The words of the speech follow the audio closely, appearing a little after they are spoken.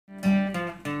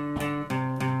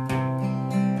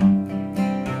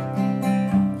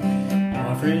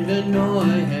and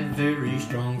I have very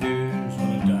strong views. On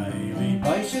a daily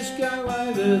basis go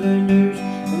over the news,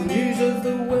 from news of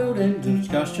the world and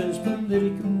discussions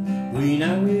political. We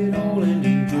know it all and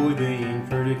enjoy being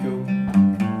critical.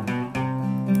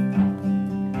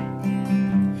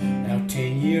 Our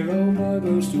 10-year-old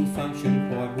mobiles still function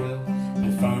quite well.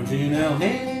 The phones in our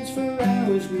hands for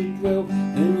hours we dwell.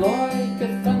 Then like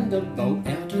a thunderbolt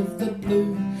out of the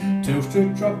blue,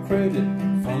 Telstra dropped credit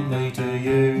from me to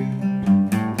you.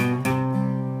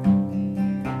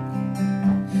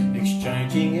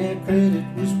 Exchanging our credit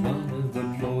was one of the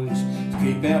ploys to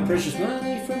keep our precious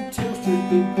money from Telstra's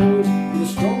big boys. With a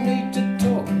strong need to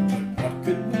talk, but what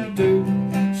could we do?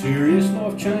 Serious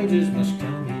life changes must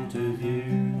come into view.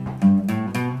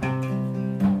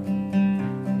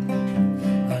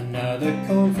 Another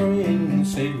kind friend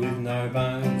said with no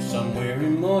bones, somewhere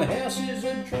in my house is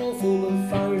a drawer full of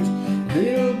phones. A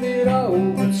little bit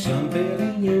old but some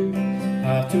fairly new,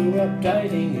 path to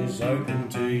updating is open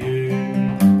to you.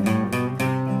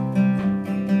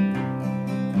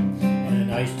 An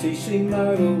HTC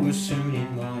mobile was soon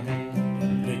in my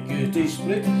hand. Lickety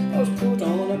split, I was put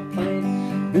on a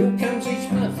plan. Bill comes each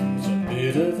month, it's a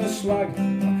bit of a slug.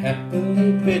 I'm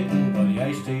happily bitten by the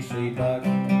HTC bug.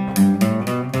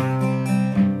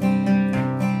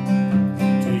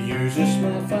 To use a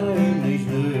smartphone needs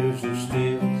nerves of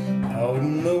steel.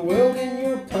 Holding the world in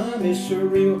your palm is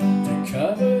surreal. To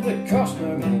cover the cost,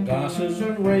 no more glasses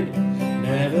of red.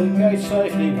 Navigate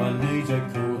safely, one needs a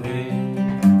cool head.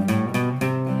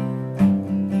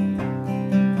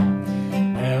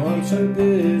 Now I'm so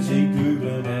busy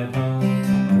googling at home,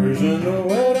 cruising the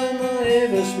world on my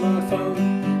ever smartphone.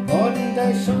 Modern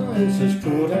day science has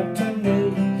caught up to me,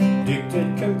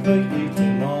 addicted completely to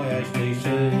my HTC.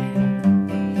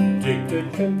 Addicted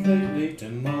completely to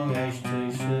my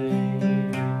HTC.